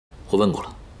我问过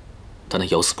了，但他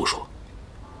咬死不说。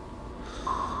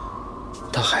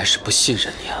他还是不信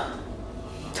任你啊？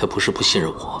他不是不信任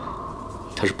我，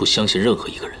他是不相信任何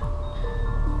一个人。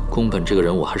宫本这个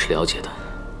人我还是了解的，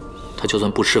他就算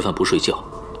不吃饭不睡觉，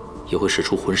也会使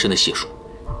出浑身的解数，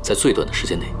在最短的时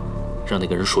间内，让那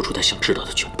个人说出他想知道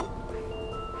的全部。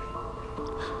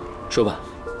说吧，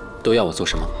都要我做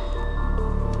什么？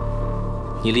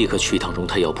你立刻去一趟荣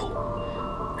泰药铺，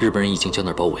日本人已经将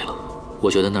那儿包围了，我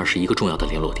觉得那是一个重要的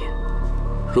联络点。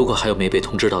如果还有没被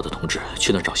通知到的同志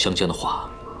去那儿找香江的话，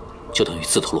就等于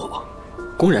自投罗网。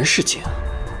公然示警，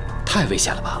太危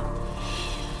险了吧？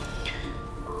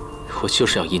我就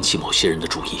是要引起某些人的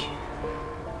注意，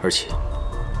而且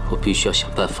我必须要想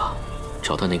办法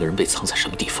找到那个人被藏在什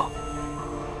么地方。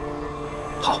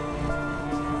好。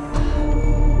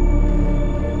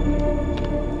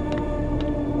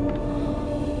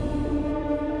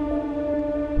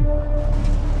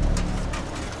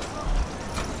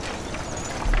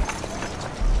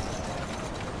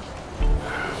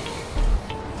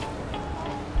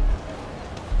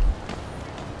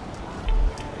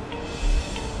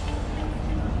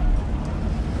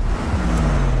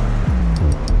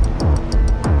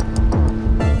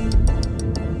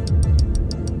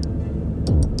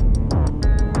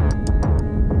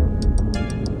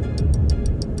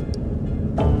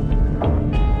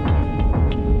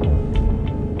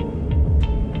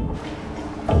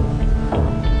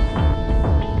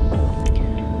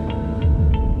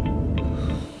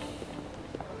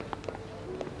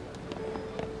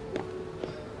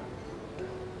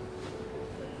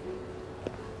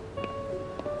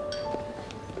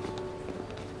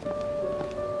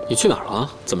你去哪儿了？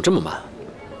怎么这么慢？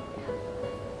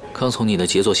刚从你的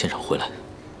杰作现场回来。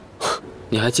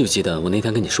你还记不记得我那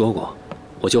天跟你说过，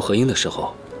我救何英的时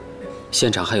候，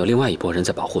现场还有另外一拨人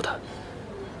在保护他。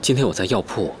今天我在药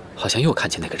铺，好像又看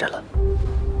见那个人了。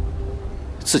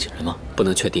自己人吗？不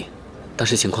能确定，当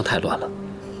时情况太乱了，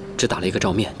只打了一个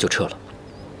照面就撤了。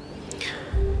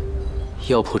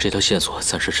药铺这条线索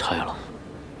暂时拆了，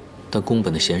但宫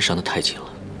本的弦上得太紧了。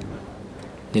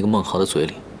那个孟豪的嘴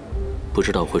里，不知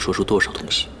道会说出多少东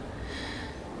西。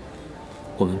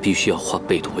我们必须要化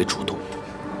被动为主动，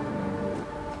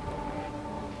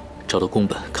找到宫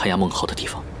本看押孟豪的地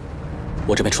方。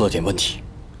我这边出了点问题。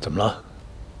怎么了？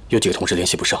有几个同事联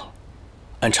系不上。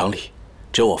按常理，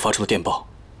只有我发出的电报，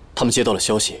他们接到了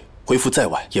消息，回复再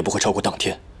晚也不会超过当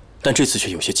天。但这次却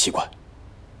有些奇怪。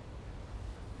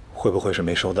会不会是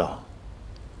没收到？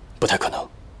不太可能，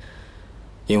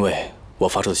因为我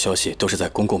发出的消息都是在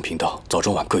公共频道，早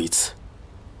中晚各一次，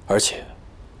而且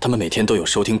他们每天都有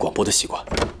收听广播的习惯。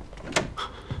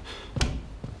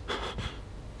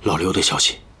老刘的消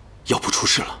息，药铺出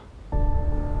事了。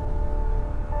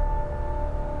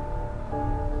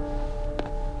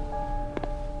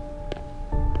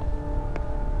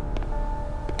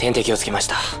点滴をつけまし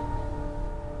た。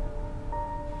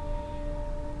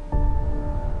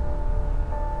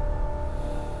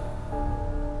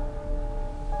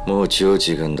もう10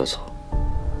時間だぞ。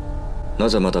な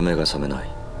ぜまだ目が覚めない？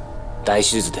大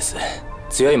手術です。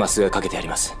強い麻酔をかけてやり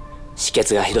ます。止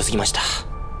血がひどすぎました。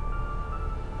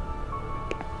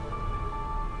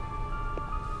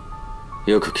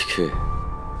よく聞け。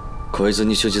こいつ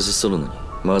に手術するのに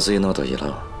麻酔などいら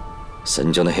ん。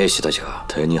戦場の兵士たちが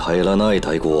手に入らない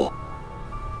大砲を。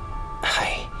は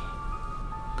い。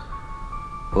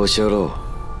おしやろ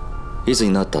う。いつ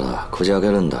になったらこじ開け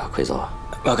るんだ、クイズは。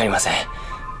わかりません。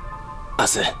明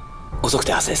日、遅く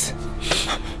て明日です。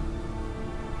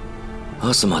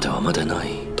明日までは待てない。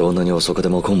どんなに遅くで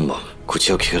も今晩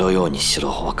口を利けるようにしろ。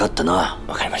分かったな。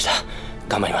わかりました。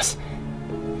頑張ります。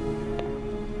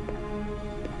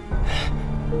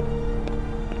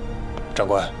长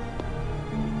官，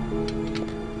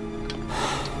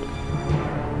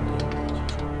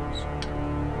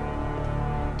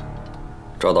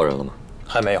抓到人了吗？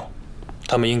还没有，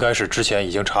他们应该是之前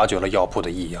已经察觉了药铺的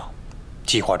异样，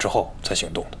计划之后才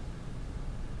行动的。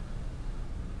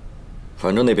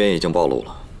反正那边已经暴露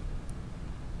了，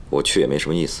我去也没什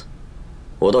么意思。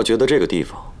我倒觉得这个地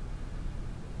方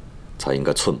才应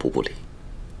该寸步不离。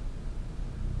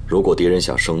如果敌人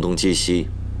想声东击西，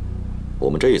我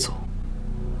们这一走，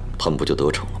他们不就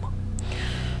得逞了吗？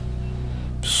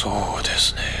そうで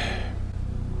すね。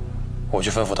我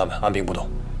去吩咐他们按兵不动。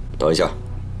等一下，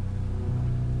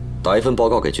打一份报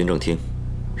告给军政厅，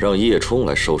让叶冲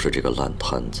来收拾这个烂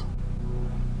摊子。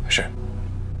是。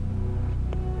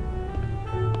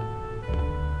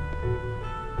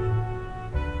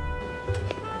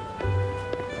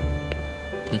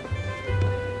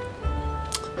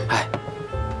哎，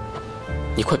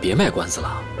你快别卖关子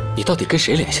了，你到底跟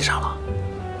谁联系上了？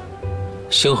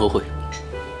星河会。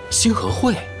星河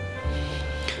会？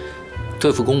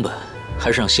对付宫本，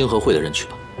还是让星河会的人去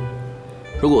吧。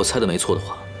如果我猜的没错的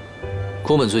话，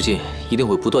宫本最近一定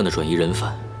会不断的转移人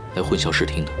犯来混淆视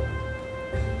听的，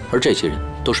而这些人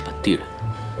都是本地人，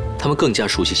他们更加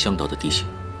熟悉香岛的地形，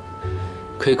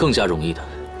可以更加容易的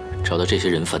找到这些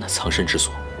人犯的藏身之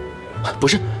所。不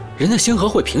是，人家星河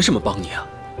会凭什么帮你啊？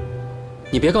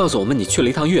你别告诉我们你去了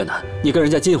一趟越南，你跟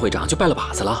人家金会长就拜了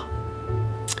把子了。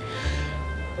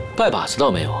拜把子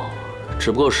倒没有，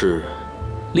只不过是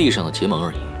利益上的结盟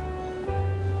而已。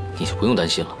你就不用担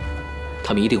心了，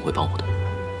他们一定会帮我的。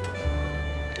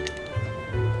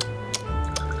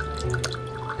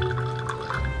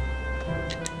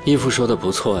义父说的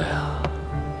不错呀，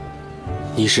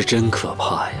你是真可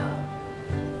怕呀。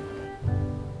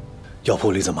药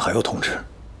铺里怎么还有同志？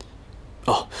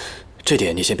哦，这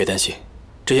点你先别担心，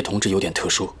这些同志有点特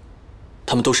殊，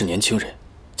他们都是年轻人，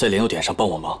在联络点上帮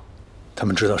我忙。他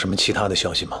们知道什么其他的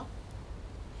消息吗？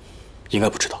应该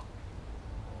不知道。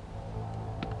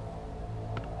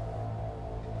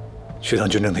去趟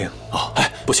军政厅。哦，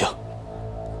哎，不行，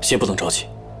先不能着急，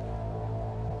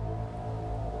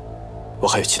我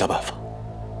还有其他办法。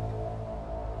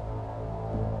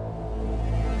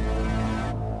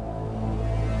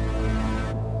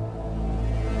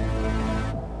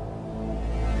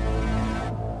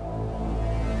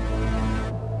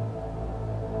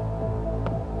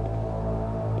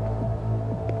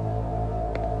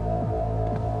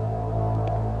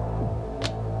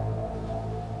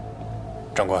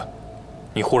长官，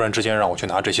你忽然之间让我去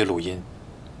拿这些录音，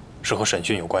是和审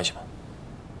讯有关系吗？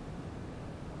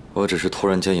我只是突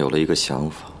然间有了一个想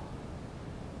法。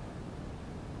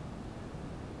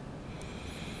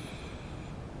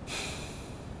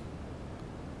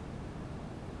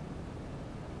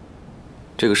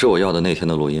这个是我要的那天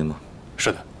的录音吗？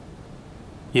是的。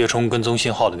叶冲跟踪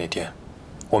信号的那天，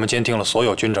我们监听了所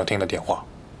有军政厅的电话，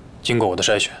经过我的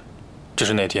筛选，这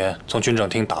是那天从军政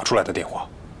厅打出来的电话。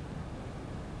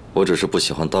我只是不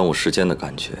喜欢耽误时间的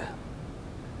感觉。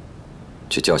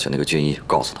去叫醒那个军医，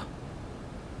告诉他，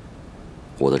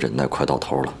我的忍耐快到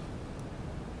头了。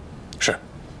是。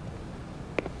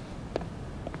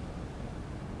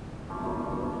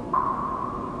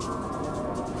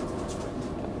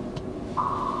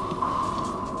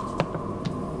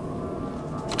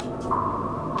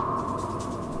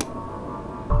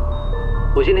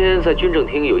我今天在军政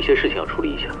厅有一些事情要处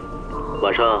理一下，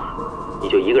晚上你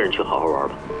就一个人去好好玩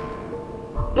吧。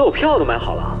那我票都买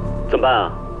好了，怎么办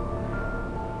啊？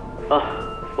啊，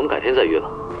我们改天再约吧。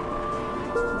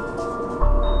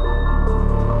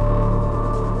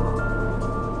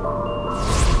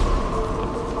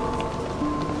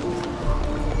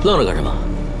愣着干什么？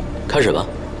开始吧。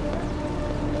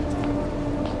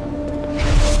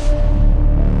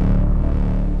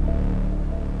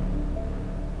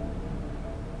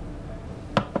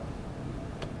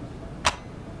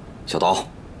小岛，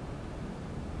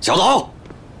小岛，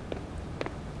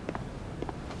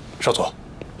少佐，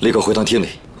立刻回趟厅里，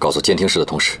告诉监听室的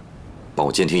同事，帮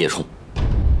我监听叶冲。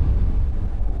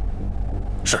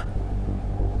是。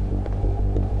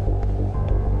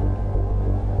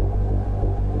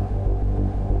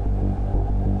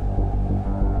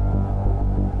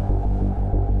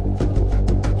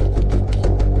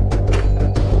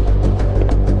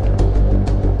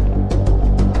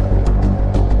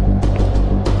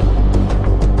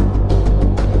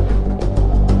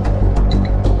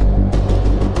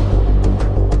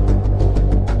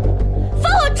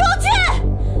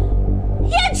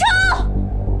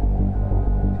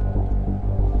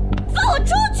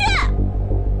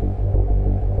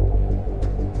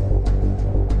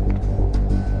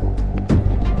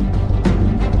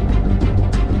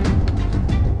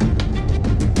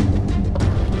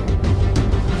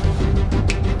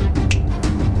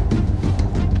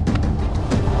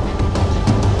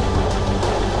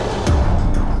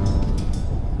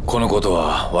このこと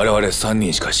は我々3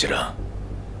人しか知らん。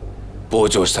傍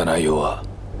聴した内容は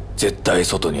絶対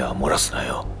外には漏らすな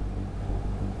よ。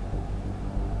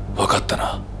分かった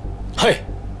な。はい。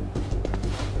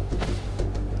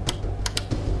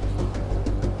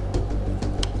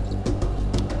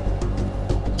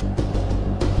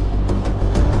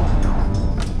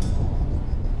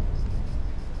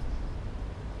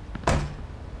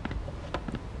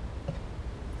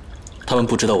他们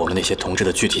不知道我们那些同志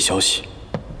的具体消息，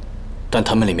但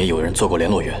他们里面有人做过联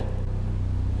络员，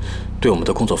对我们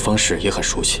的工作方式也很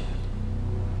熟悉。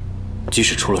即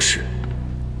使出了事，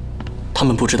他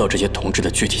们不知道这些同志的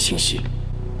具体信息，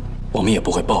我们也不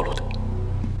会暴露的。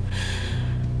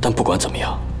但不管怎么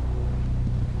样，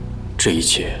这一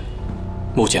切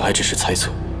目前还只是猜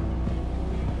测。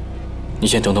你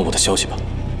先等等我的消息吧。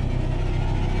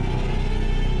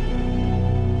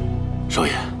少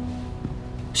爷，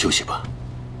休息吧。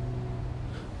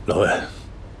老魏，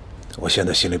我现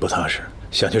在心里不踏实，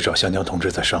想去找香江同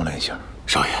志再商量一下。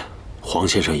少爷，黄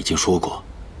先生已经说过，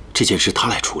这件事他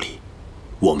来处理，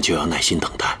我们就要耐心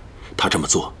等待。他这么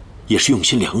做也是用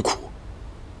心良苦，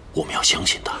我们要相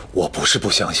信他。我不是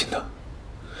不相信他，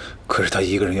可是他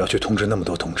一个人要去通知那么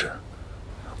多同志，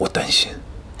我担心。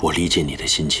我理解你的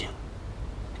心情，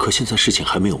可现在事情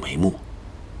还没有眉目，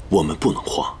我们不能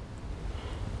慌。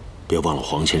别忘了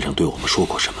黄先生对我们说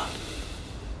过什么。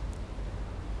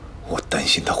我担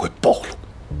心他会暴露。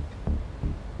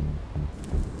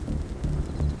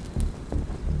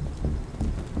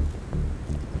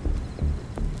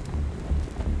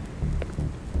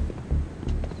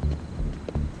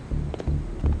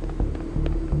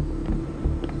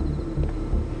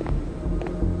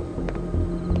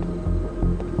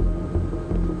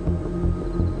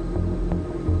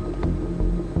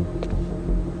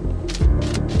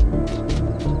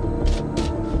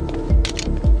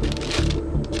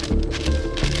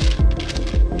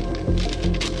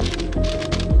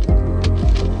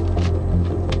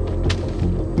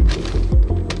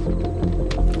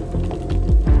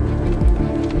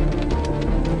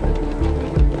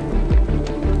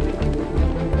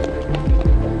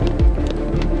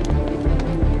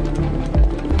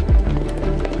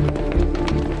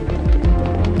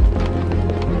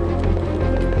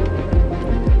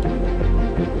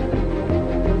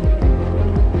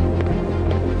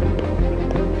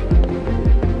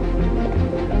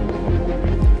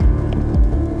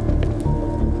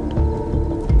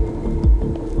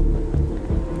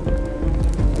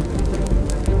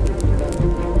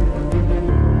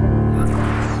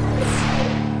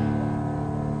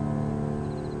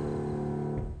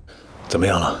怎么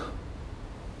样了？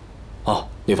哦，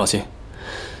你放心，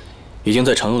已经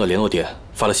在常用的联络点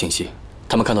发了信息，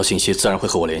他们看到信息自然会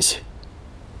和我联系。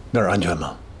那儿安全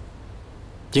吗？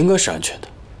应该是安全的，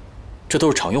这都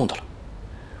是常用的了。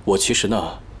我其实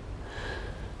呢，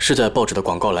是在报纸的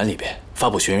广告栏里边发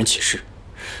布寻人启事。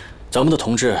咱们的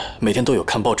同志每天都有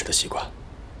看报纸的习惯，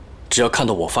只要看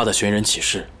到我发的寻人启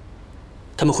事，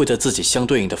他们会在自己相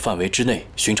对应的范围之内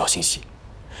寻找信息。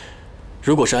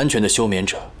如果是安全的休眠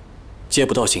者，接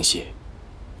不到信息，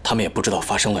他们也不知道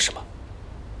发生了什么。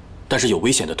但是有危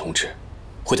险的同志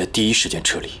会在第一时间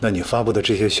撤离。那你发布的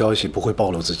这些消息不会暴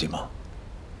露自己吗？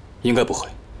应该不会。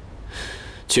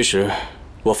其实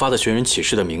我发的寻人启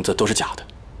事的名字都是假的，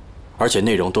而且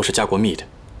内容都是加过密的。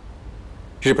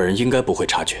日本人应该不会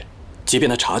察觉，即便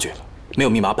他察觉了，没有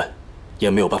密码本，也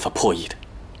没有办法破译的。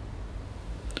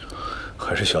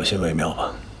还是小心为妙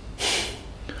吧。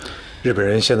日本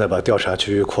人现在把调查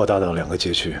区扩大到2个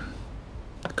街区，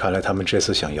看来他们这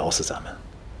次想咬死咱们。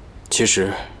其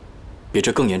实，比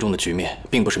这更严重的局面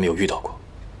并不是没有遇到过，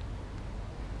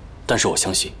但是我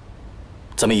相信，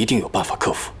咱们一定有办法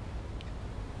克服。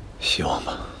希望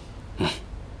吧。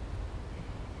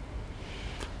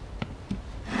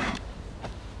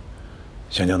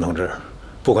香江同志，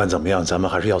不管怎么样，咱们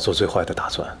还是要做最坏的打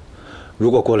算。如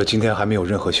果过了今天还没有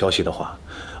任何消息的话，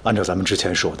按照咱们之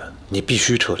前说的，你必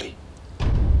须撤离。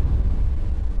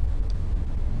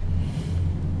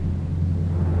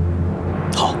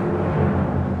好。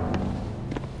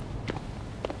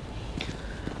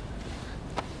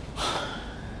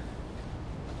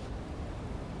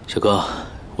小哥，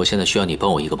我现在需要你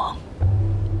帮我一个忙。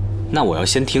那我要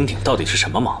先听听到底是什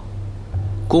么忙。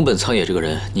宫本苍野这个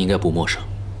人你应该不陌生，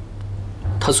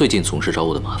他最近总是找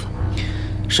我的麻烦，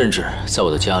甚至在我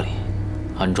的家里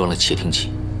安装了窃听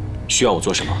器。需要我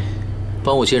做什么？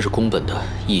帮我监视宫本的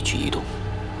一举一动，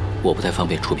我不太方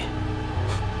便出面。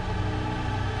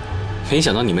没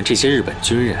想到你们这些日本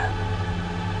军人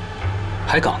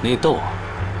还搞内斗啊！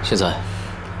现在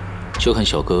就看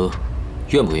小哥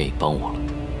愿不愿意帮我了。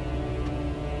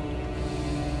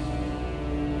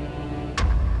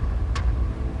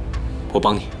我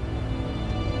帮你。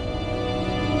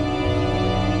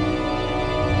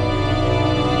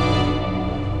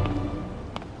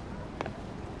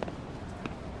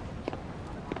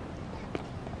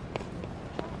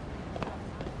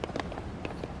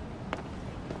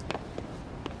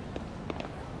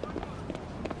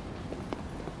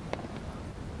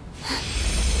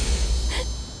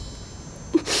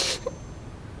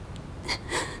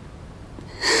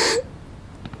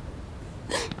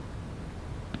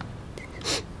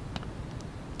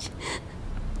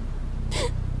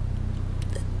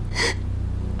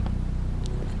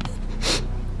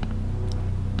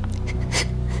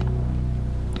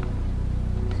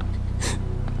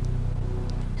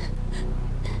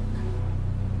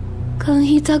寒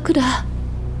井桜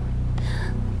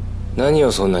何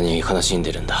をそんなに悲しん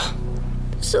でるんだ。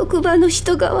職場の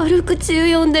人が悪口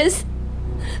言うんです。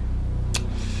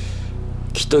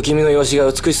きっと君の容姿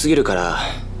が美しすぎるから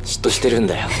嫉妬してるん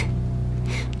だよ。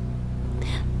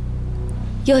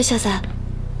容赦さん、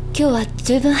今日は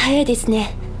十分早いです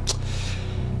ね。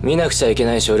見なくちゃいけ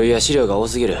ない書類や資料が多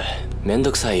すぎる。めん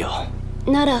どくさいよ。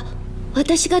なら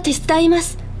私が手伝いま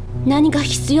す。何が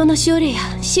必要な書類や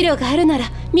資料があるなら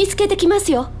見つけてきま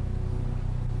すよ。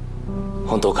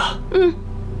本当か？うん。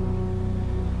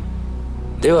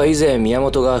では以前宮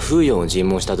本が風陽を尋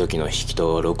問した時の引き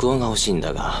と録音が欲しいん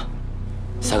だが、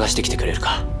探してきてくれる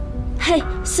か？はい、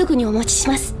すぐにお持ちし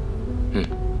ます。う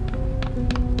ん。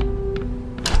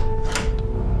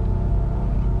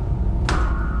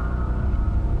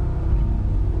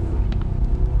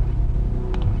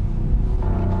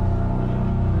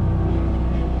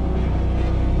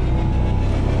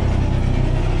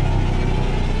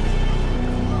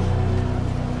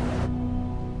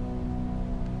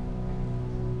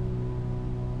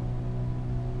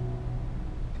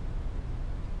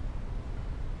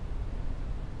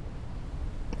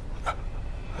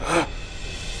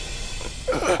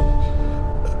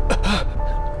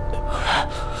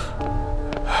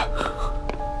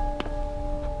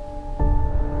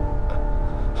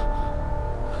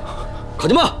考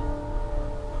你妈！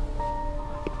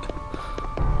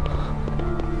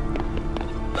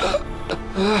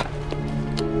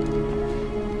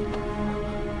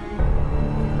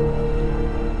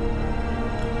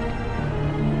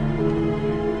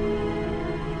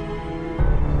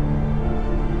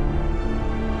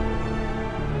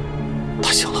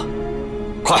他醒了，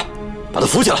快把他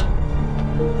扶起来！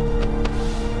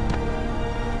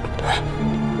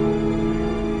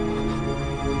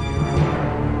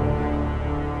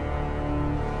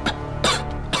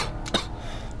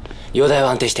容体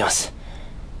は安定しています。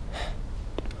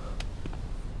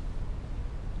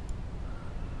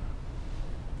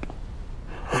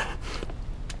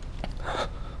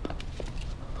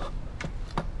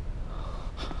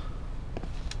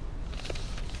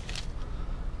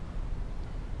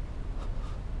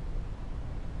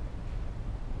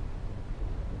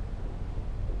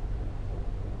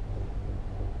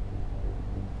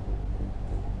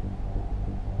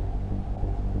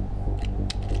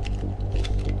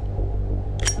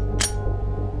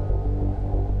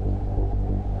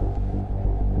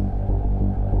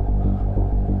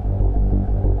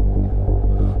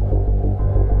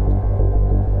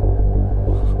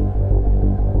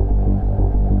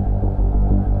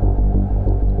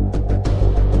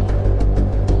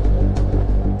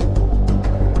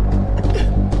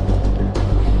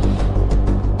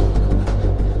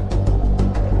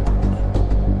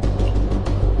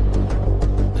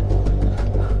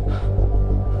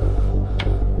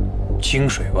清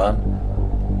水湾，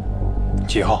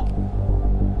几号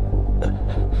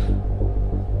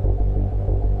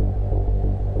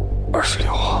？26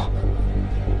号。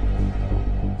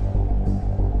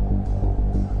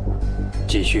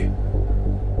继续。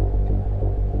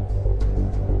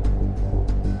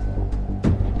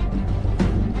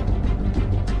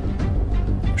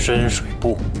深水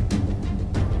埗，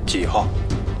几号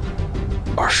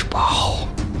？28号。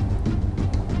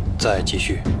再继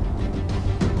续。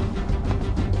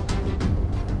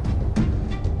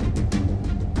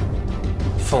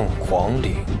凤凰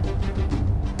岭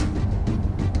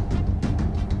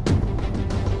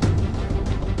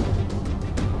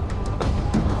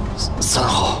，3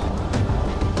号。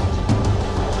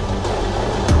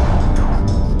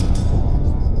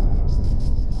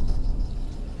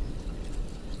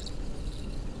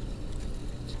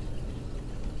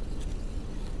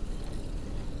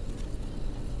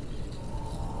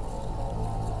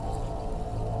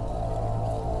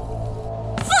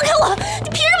放开我！你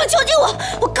凭什么囚禁我？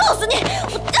我告诉你，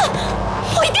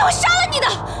我一定会杀了你的！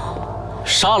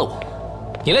杀了我？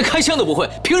你连开枪都不会，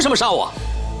凭什么杀我？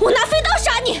我拿飞刀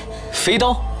杀你！飞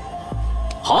刀？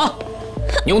好啊，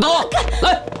你用刀啊！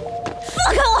来，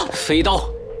放开我！飞刀，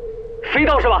飞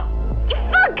刀是吧？你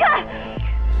放开！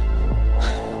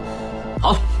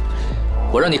好，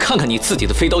我让你看看你自己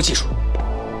的飞刀技术。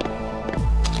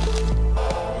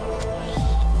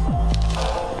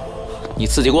你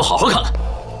自己给我好好看看，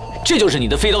这就是你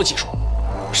的飞刀技术。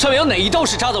上面有哪一刀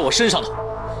是扎在我身上的？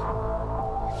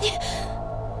你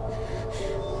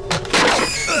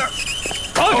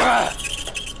放開！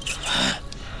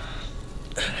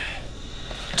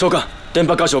長官、電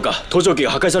波箇所か搭乗機が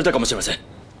破壊されたかもしれません。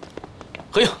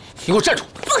何英，你给我站住！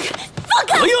放开！放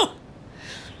开！何英，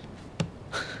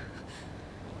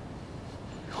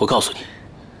我告诉你，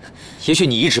也许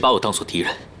你一直把我当作敌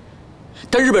人，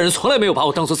但日本人从来没有把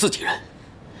我当作自己人。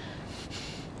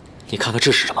你看看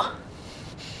这是什么？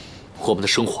我们的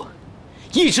生活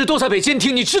一直都在被监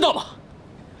听，你知道吗？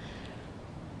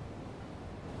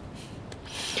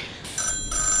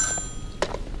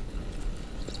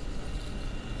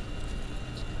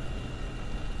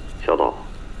小岛，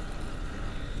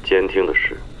监听的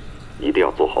事一定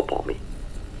要做好保密，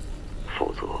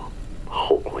否则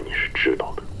后果你是知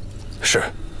道的。是，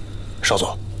少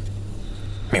佐，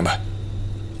明白。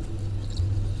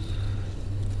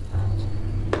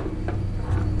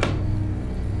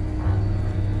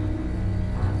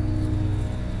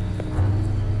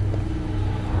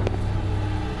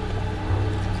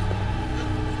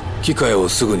機械を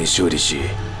すぐに修理し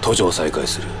途上再開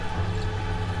する。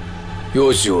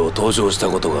幼児を搭乗した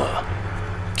ことが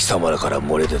貴様らから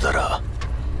漏れ出たら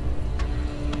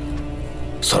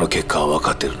その結果は分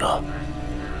かってるな。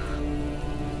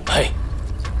はい。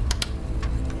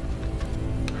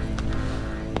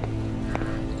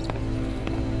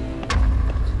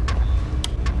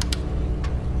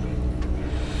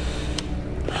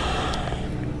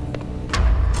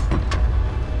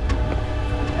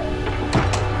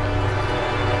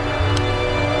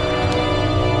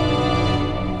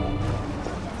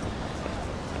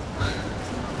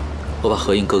我把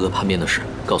何英哥哥叛变的事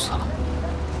告诉他了。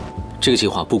这个计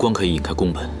划不光可以引开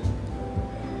宫本，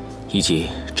以及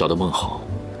找到孟浩，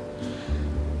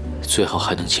最好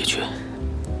还能解决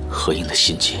何英的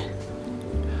心结。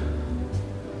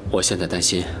我现在担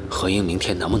心何英明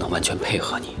天能不能完全配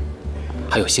合你，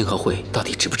还有星河会到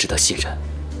底值不值得信任。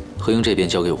何英这边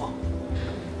交给我，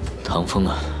唐风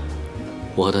呢？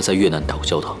我和他在越南打过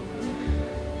交道，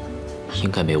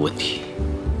应该没有问题。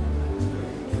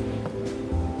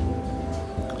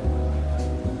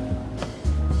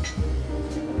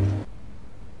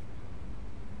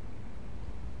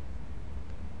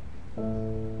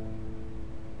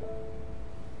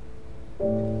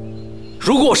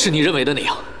如果是你认为的那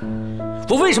样，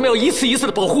我为什么要一次一次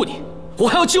的保护你？我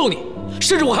还要救你，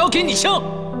甚至我还要给你枪。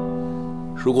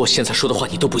如果我现在说的话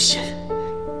你都不信，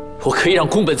我可以让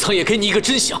宫本苍也给你一个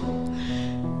真相。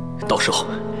到时候，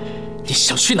你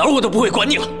想去哪儿我都不会管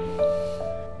你了。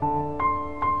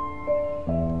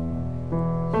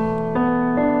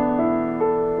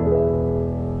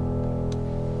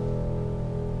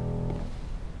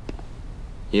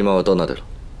今はどうなってる？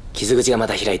傷口がま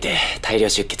た開いて大量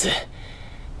出血。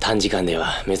短時間で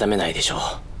は目覚めないでしょう。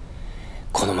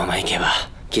このままいけば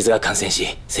傷が感染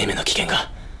し生命の危険が。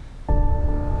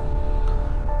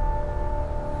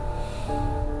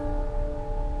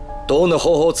どんな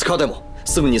方法を使っても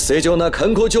すぐに正常な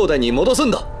健康状態に戻す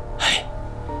んだ。はい。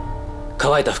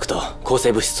乾いた服と抗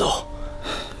生物質を。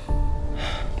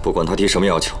不管他提什么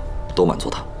要求，都满足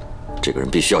他。这个人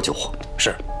必须要救活。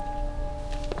是。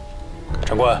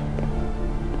长官。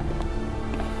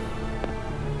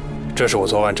这是我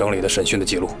昨晚整理的审讯的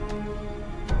记录。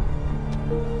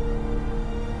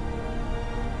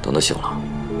等他醒了，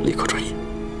立刻转移。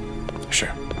是。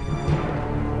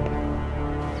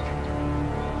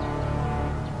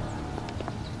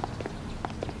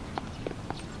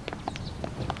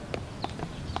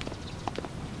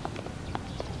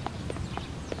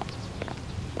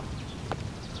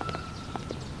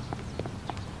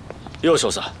よう少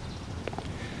佐。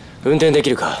運転でき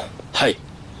るか？はい。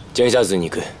ジェイジャーズに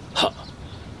行く。は。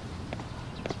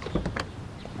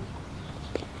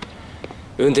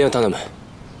運転を頼む。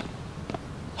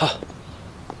は。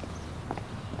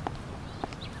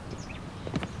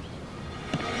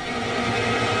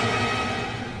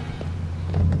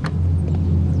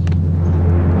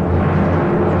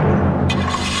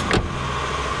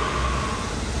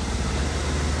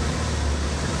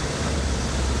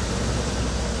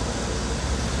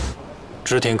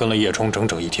知田跟了叶冲整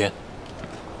整1天。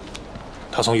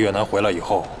他从越南回来以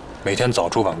后，每天早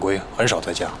出晚归，很少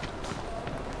在家。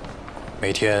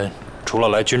每天除了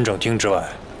来军政厅之外，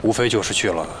无非就是去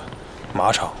了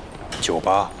马场、酒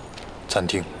吧、餐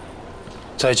厅。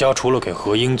在家除了给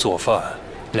何英做饭，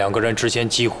两个人之间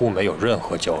几乎没有任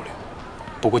何交流。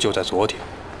不过就在昨天，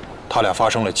他俩发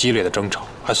生了激烈的争吵，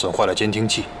还损坏了监听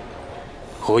器。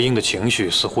何英的情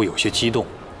绪似乎有些激动。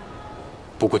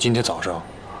不过今天早上，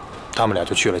他们俩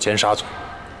就去了尖沙咀，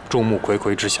众目睽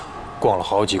睽之下逛了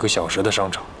好几个小时的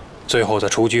商场，最后在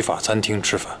雏菊法餐厅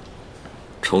吃饭。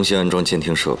重新安装监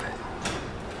听设备，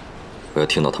我要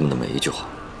听到他们的每一句话。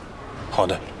好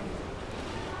的。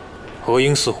何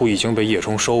英似乎已经被叶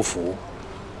冲收服，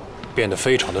变得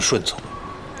非常的顺从，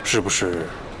是不是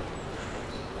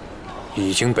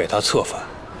已经被他策反？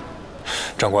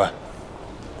长官，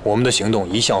我们的行动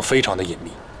一向非常的隐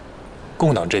秘，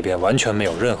共党这边完全没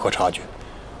有任何察觉。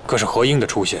可是何英的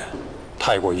出现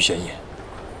太过于显眼，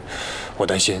我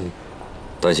担心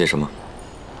担心什么？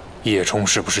叶冲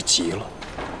是不是急了，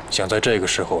想在这个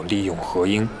时候利用何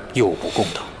英诱捕共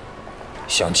党，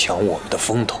想抢我们的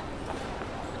风头？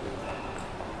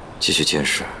继续监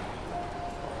视。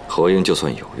何英就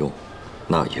算有用，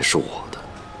那也是我的。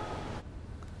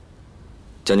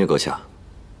将军阁下，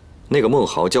那个孟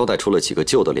豪交代出了几个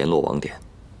旧的联络网点，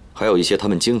还有一些他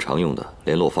们经常用的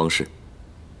联络方式。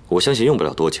我相信用不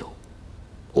了多久，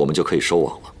我们就可以收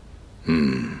网了。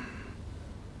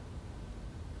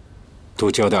都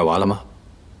交代完了吗？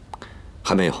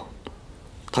还没有。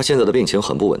他现在的病情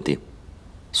很不稳定，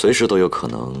随时都有可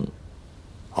能。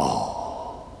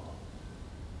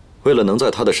为了能在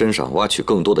他的身上挖取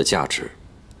更多的价值，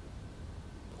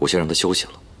我先让他休息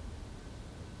了。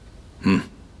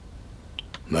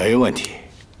没问题。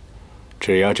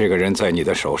只要这个人在你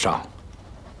的手上，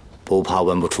不怕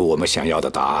问不出我们想要的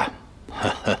答案。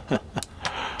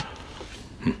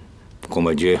宫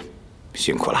本君，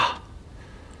辛苦了。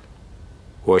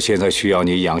我现在需要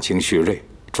你养精蓄锐，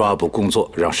抓捕工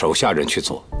作让手下人去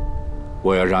做。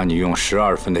我要让你用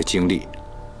12分的精力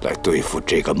来对付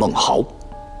这个孟豪。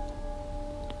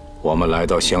我们来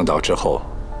到香岛之后，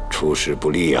出师不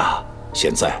利啊！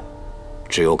现在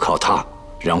只有靠他，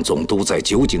让总督在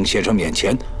酒井先生面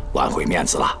前挽回面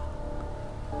子了。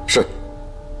是。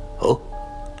哦，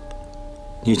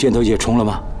你见到叶冲了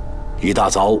吗？一大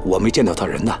早我没见到他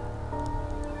人呢。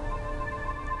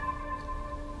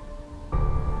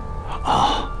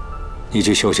你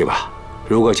去休息吧。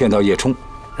如果见到叶冲，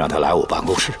让他来我办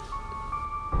公室。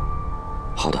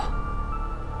好的。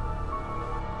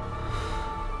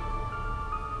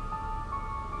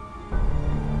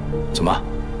怎么？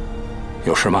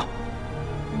有事吗？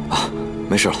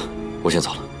没事了，我先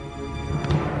走了。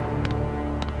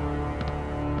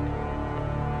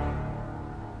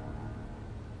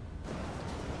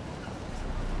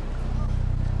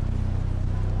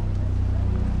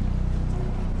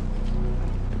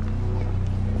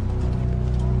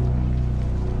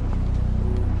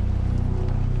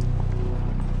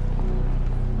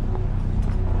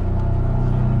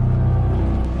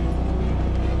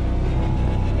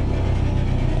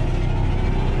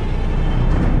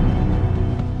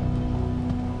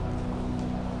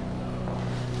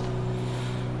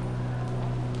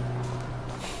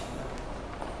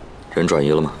人转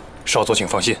移了吗？少佐，请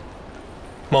放心，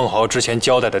孟豪之前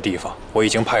交代的地方，我已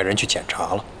经派人去检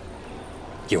查了，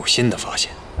有新的发现。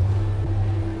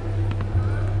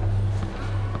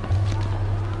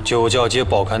九教街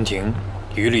报刊亭、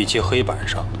余力街黑板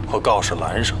上和告示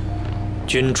栏上，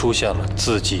均出现了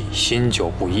字迹新旧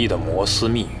不一的摩斯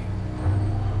密语。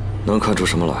能看出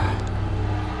什么来？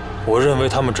我认为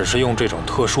他们只是用这种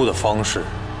特殊的方式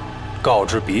告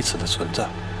知彼此的存在，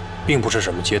并不是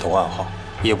什么街头暗号，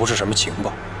也不是什么情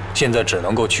报。现在只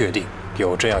能够确定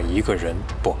有这样一个人，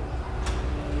不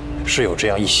是有这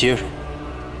样一些人。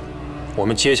我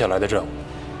们接下来的任务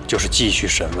就是继续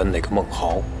审问那个孟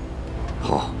豪。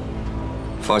好，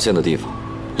发现的地方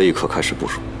立刻开始部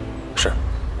署。是。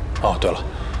哦，对了，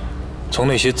从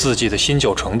那些字迹的新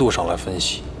旧程度上来分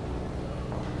析，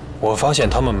我发现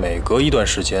他们每隔一段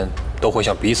时间都会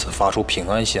向彼此发出平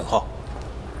安信号。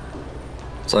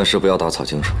暂时不要打草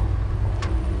惊蛇。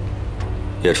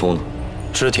叶冲呢？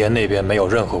织田那边没有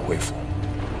任何回复。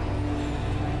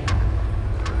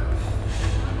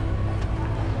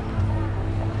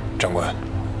长官，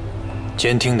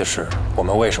监听的事我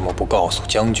们为什么不告诉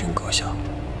将军阁下？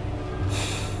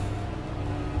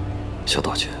小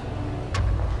岛君，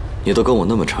你都跟我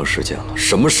那么长时间了，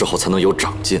什么时候才能有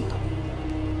长进呢？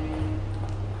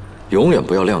永远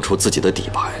不要亮出自己的底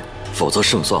牌，否则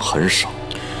胜算很少。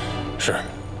是。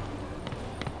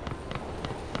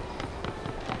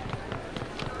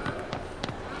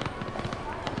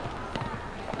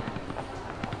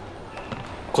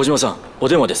小島さん、お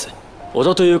電話です。小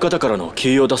田という方からの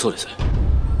急用だそうです。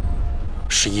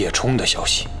是叶冲的消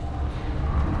息。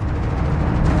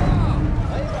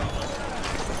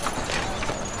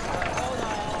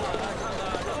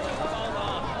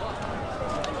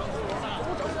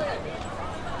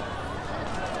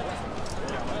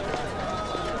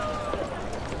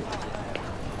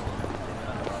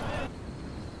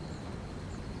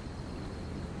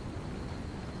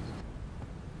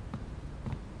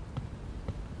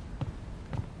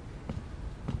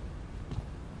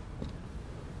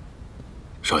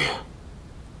少爷，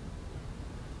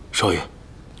少爷，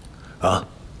啊，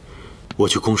我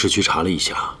去公事局查了一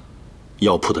下，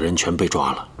药铺的人全被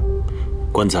抓了，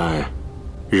关在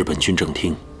日本军政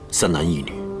厅，3男1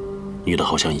女，女的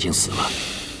好像已经死了。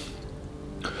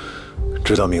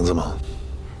知道名字吗？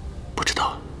不知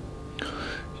道。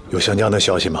有相江的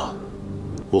消息吗？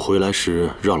我回来时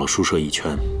绕了书社一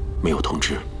圈，没有通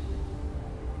知。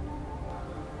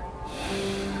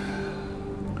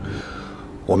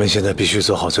我们现在必须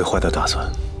做好最坏的打算。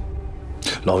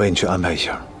老魏，你去安排一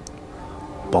下，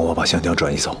帮我把香江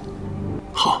转移走。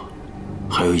好，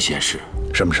还有一件事。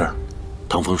什么事儿？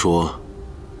唐风说，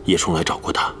叶冲来找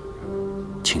过他，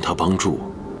请他帮助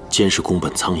监视宫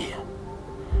本苍野。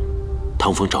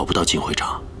唐风找不到靳会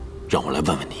长，让我来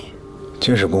问问你。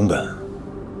监视宫本？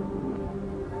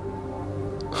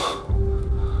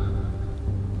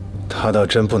他倒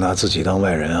真不拿自己当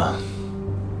外人啊。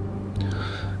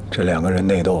这两个人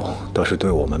内斗倒是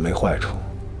对我们没坏处。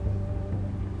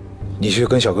你去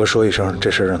跟小哥说一声，这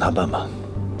事让他办吧。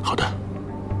好的。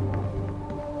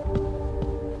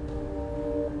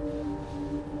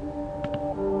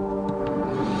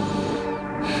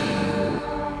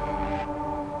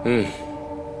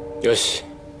よし、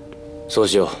そう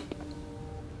しよ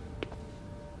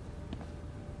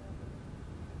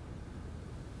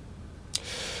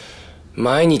う。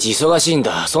毎日忙しいん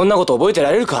だ。そんなこと覚えて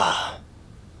られるか。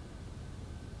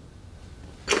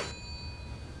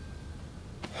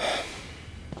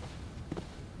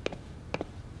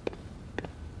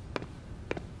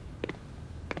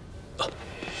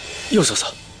右少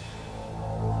佐。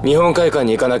日本会館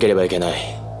に行かなければいけない。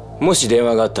もし電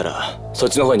話があったらそっ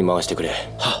ちの方に回してくれ。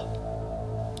は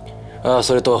ああ、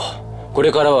それとこ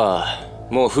れからは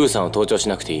もうフーさんを盗聴し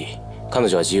なくていい。彼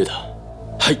女は自由だ。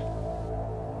はい。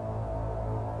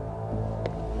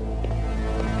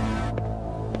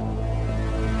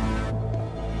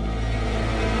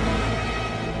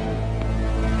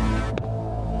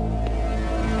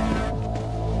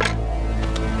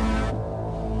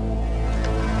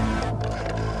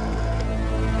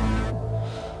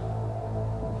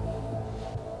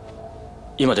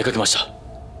今出かけました。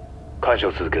監視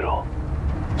を続けろ。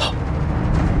は。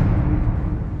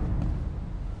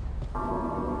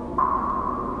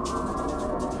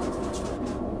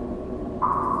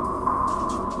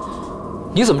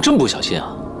你怎么这么不小心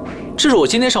啊？这是我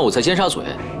今天上午在尖沙咀，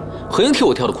何英替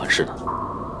我挑的款式呢。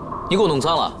你给我弄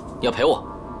脏了，你要赔我。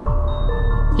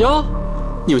哟，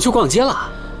你们去逛街了？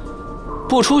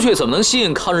不出去怎么能吸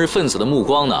引抗日分子的目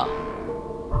光呢？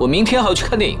我明天还要去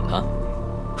看电影呢。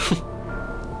哼，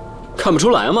看不出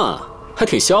来嘛，还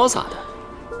挺潇洒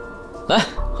的。来，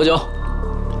喝酒。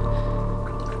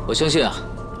我相信啊，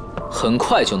很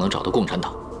快就能找到共产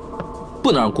党，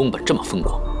不能让宫本这么风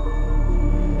光。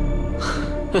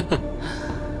呵呵。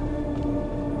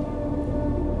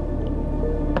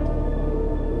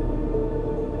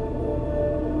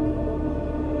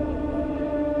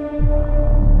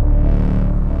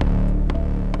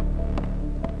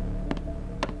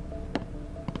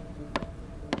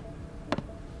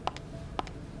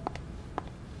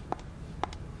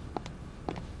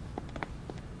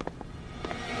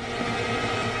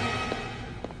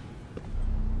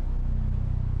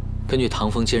根据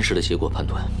唐风监视的结果判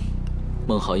断，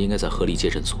孟浩应该在河里街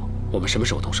诊所。我们什么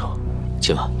时候动手？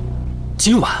今晚。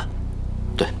今晚？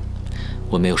对，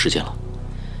我没有时间了。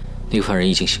那个犯人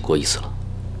已经醒过一次了，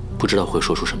不知道会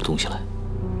说出什么东西来。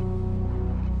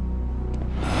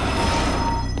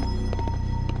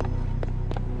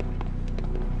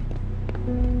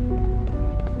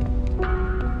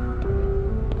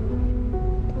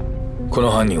この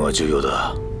犯人は重要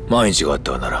だ。万一があって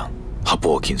はならん。八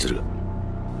方を禁ずる。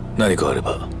何かあれ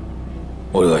ば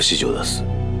俺が指示を出す。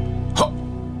はっ。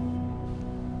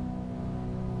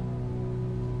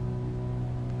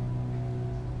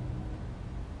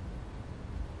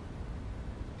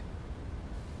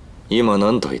今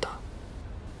何体だ？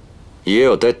家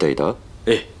を出ていた？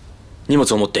ええ、荷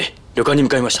物を持って旅館に向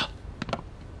かいました。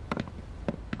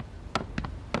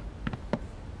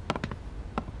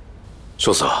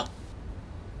少佐。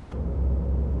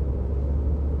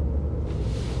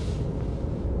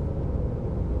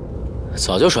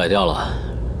早就甩掉了。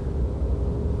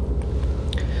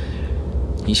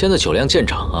你现在酒量见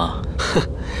长啊！哼，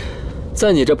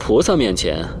在你这菩萨面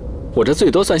前，我这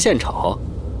最多算献丑。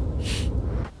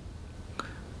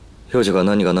兵士が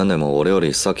何が何でも俺よ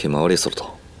り先回りすると。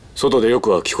外でよく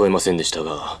は聞こえませんでした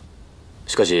が、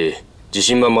しかし自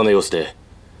信満々の様子で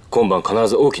今晩必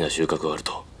ず大きな収穫がある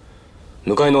と。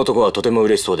向かいの男はとても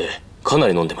嬉しそうでかな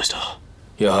り飲んでました。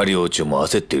やはり王朝も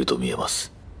焦っていると見えま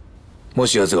す。も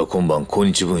し奴が今晩抗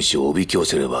日分子をおびき寄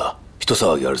せれば人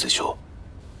騒ぎあるでしょ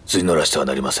う。図に乗らしては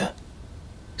なりません。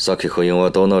さっき不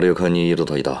はどの旅館にいる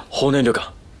といた？法然旅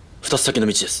館、2つ先の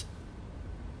道です。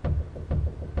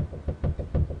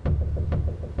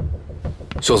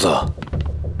少佐、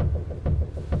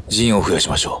人員を増やし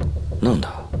ましょう。なん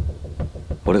だ、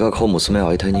俺が小娘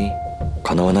相手に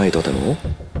かなわないとでも？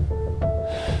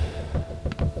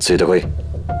ついてこい。は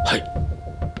い。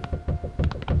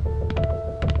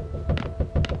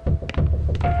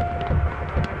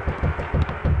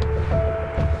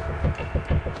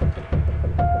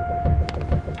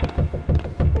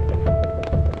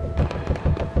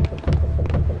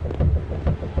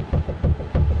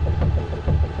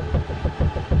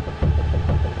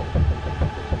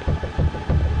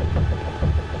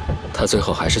他最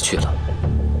后还是去了。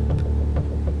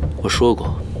我说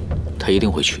过，他一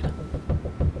定会去的。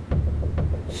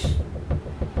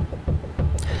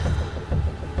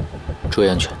注意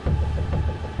安全，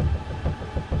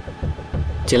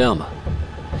尽量吧。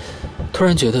突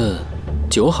然觉得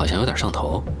酒好像有点上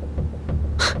头。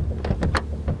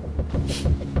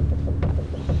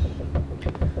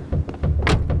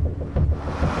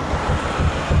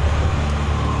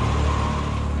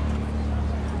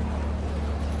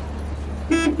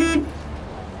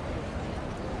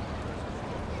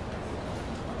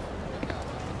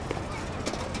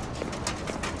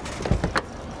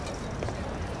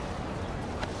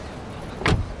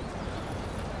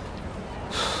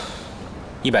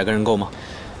100个人够吗？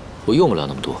我用不了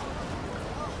那么多，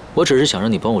我只是想让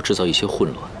你帮我制造一些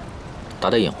混乱，打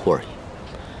打掩护而已。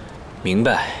明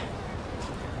白。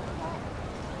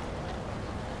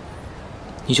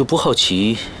你就不好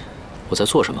奇我在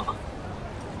做什么吗？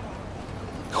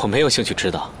我没有兴趣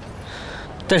知道，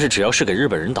但是只要是给日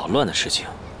本人捣乱的事情，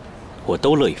我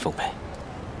都乐意奉陪。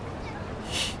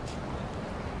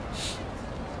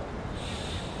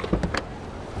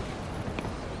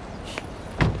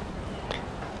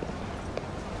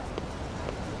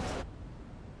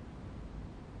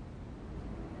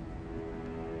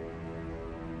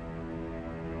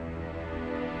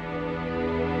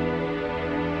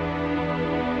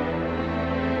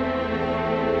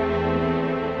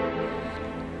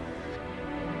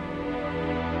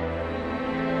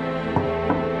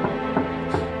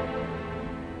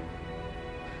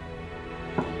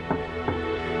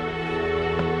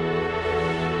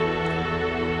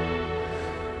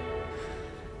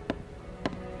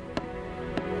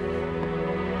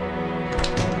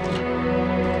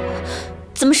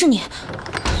怎么是你？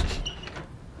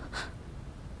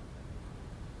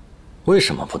为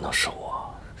什么不能是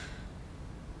我？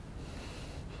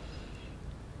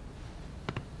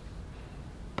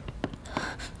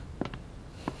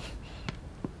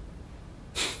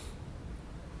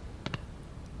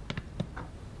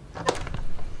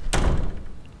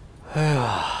哎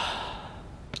呀，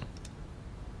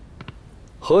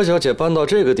何小姐搬到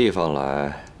这个地方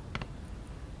来，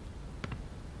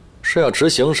是要执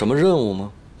行什么任务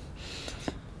吗？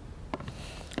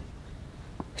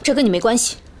这跟你没关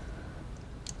系。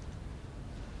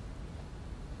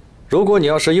如果你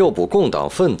要是诱捕共党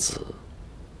分子，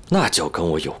那就跟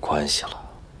我有关系了。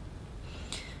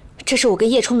这是我跟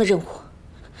叶冲的任务，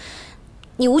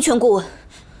你无权过问。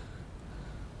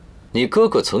你哥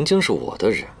哥曾经是我的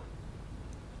人，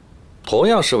同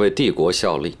样是为帝国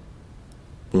效力，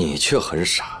你却很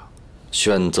傻，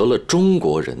选择了中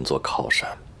国人做靠山。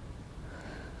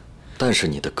但是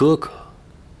你的哥哥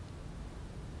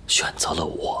选择了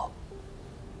我。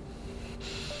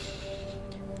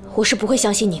我是不会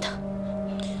相信你的，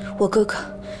我哥哥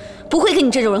不会跟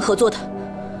你这种人合作的。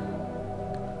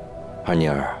安妮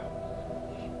儿，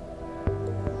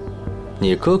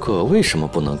你哥哥为什么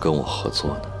不能跟我合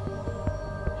作呢？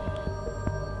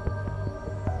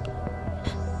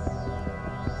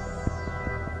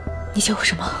你叫我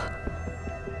什么？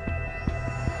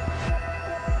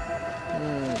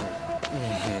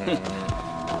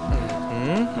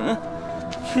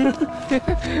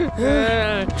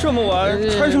这么晚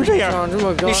穿成这样，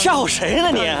你吓唬谁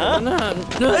呢你啊？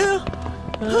哎呀，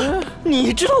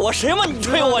你知道我谁吗？你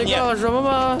吹我你干什么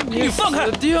吗？你放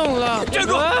开！定了！站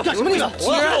住！干什么你？你知道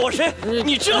我谁？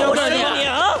你知道我谁吗你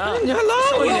啊？